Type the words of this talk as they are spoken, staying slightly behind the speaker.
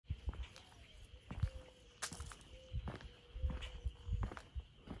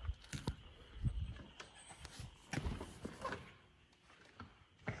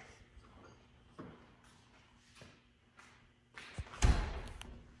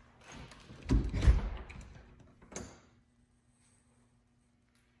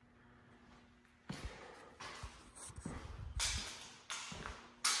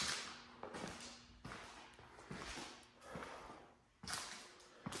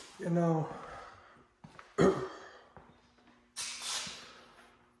You know, I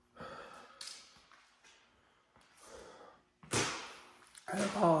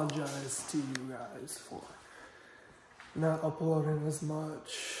apologize to you guys for not uploading as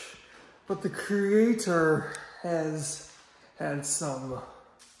much, but the creator has had some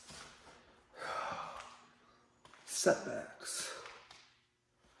setbacks.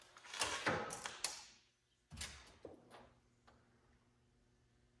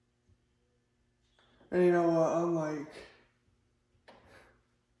 And you know what, unlike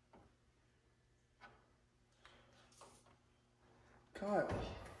Kyle,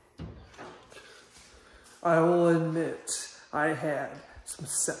 I will admit I had some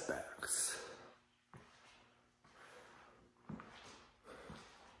setbacks.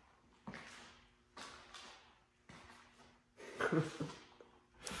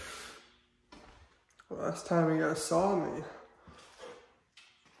 Last time you guys saw me,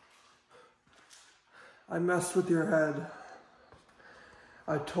 I messed with your head.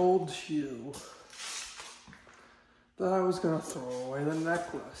 I told you that I was gonna throw away the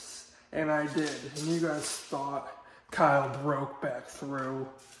necklace, and I did. And you guys thought Kyle broke back through,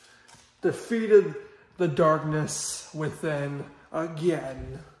 defeated the darkness within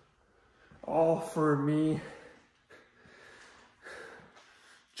again, all for me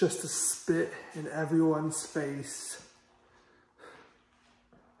just to spit in everyone's face.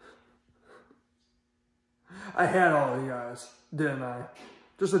 I had all of you guys, didn't I?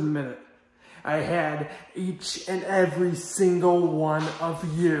 Just admit it. I had each and every single one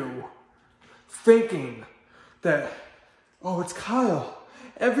of you thinking that, oh, it's Kyle.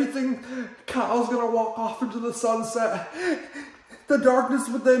 Kyle's gonna walk off into the sunset. The darkness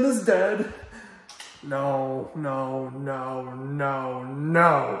within is dead. No, no, no, no,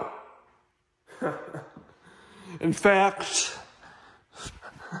 no. In fact,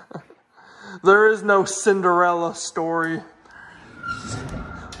 there is no Cinderella story.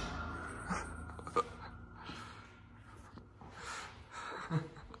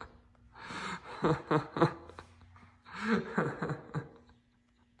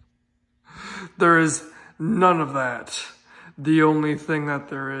 There is none of that. The only thing that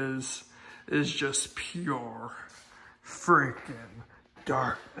there is just pure freaking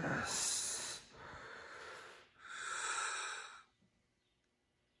darkness.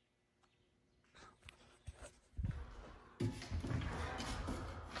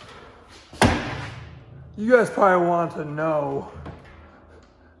 You guys probably want to know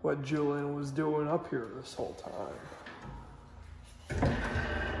what Julian was doing up here this whole time.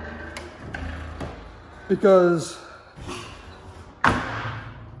 Because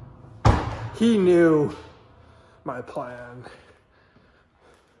he knew my plan.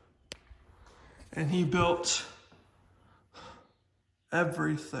 And he built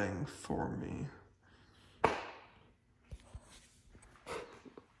everything for me.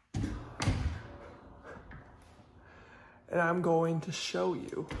 And I'm going to show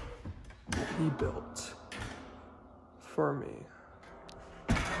you what he built for me.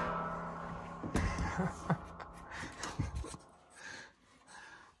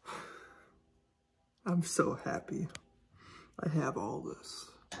 I'm so happy I have all this.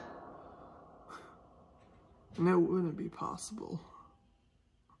 And it wouldn't be possible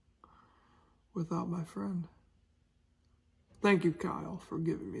without my friend. Thank you, Kyle, for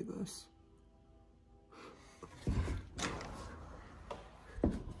giving me this.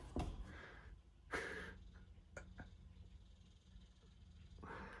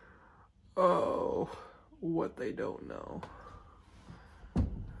 Oh, what they don't know.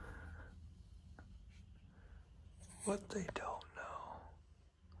 What they don't know.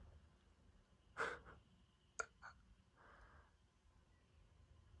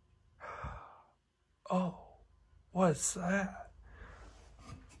 Oh, what's that?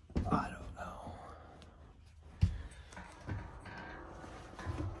 I don't know.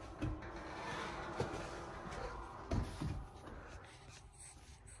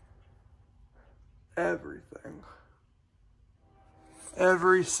 Everything.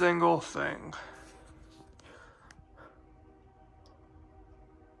 Every single thing.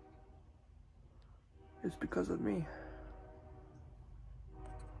 It's because of me.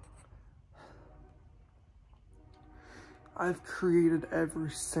 I've created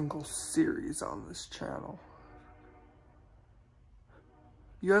every single series on this channel.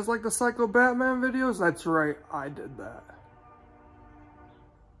 You guys like the Psycho Batman videos? That's right, I did that.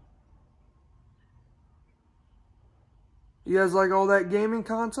 You guys like all that gaming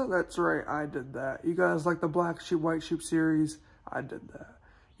content? That's right, I did that. You guys like the Black Sheep, White Sheep series? I did that.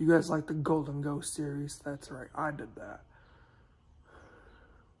 You guys like the Golden Ghost series? That's right, I did that.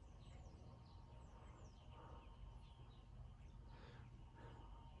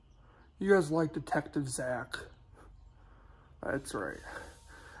 You guys like Detective Zach? That's right.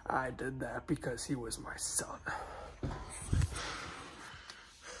 I did that because he was my son.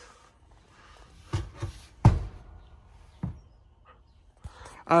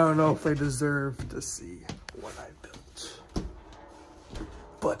 I don't know if they deserve to see what I built,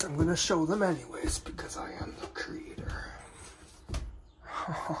 but I'm gonna show them anyways because I am the creator.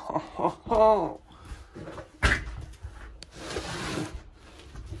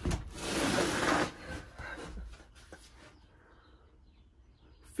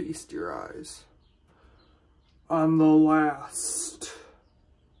 Feast your eyes on the last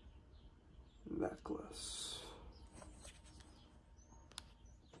necklace.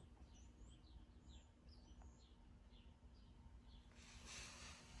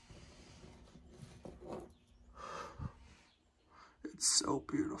 It's so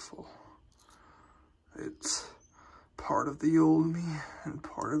beautiful. It's part of the old me and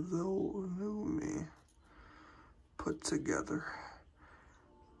part of the old new me put together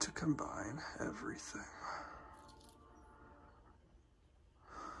to combine everything.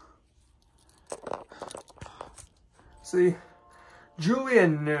 See,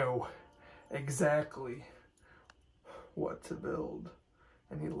 Julian knew exactly what to build,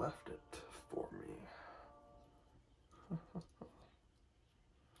 and he left it for me.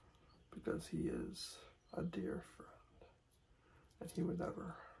 Because he is a dear friend, and he would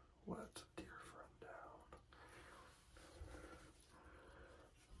never let a dear friend down.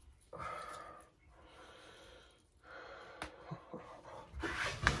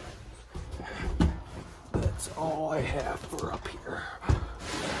 That's all I have for up here.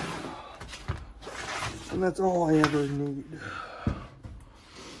 And that's all I ever need.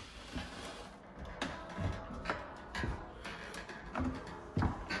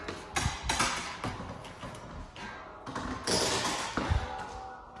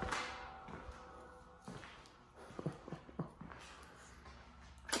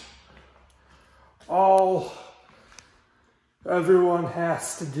 All everyone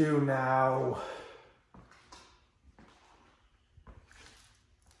has to do now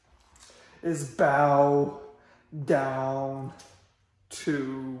is bow down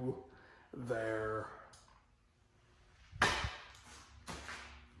to their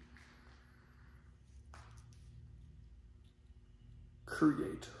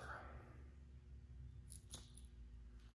creator.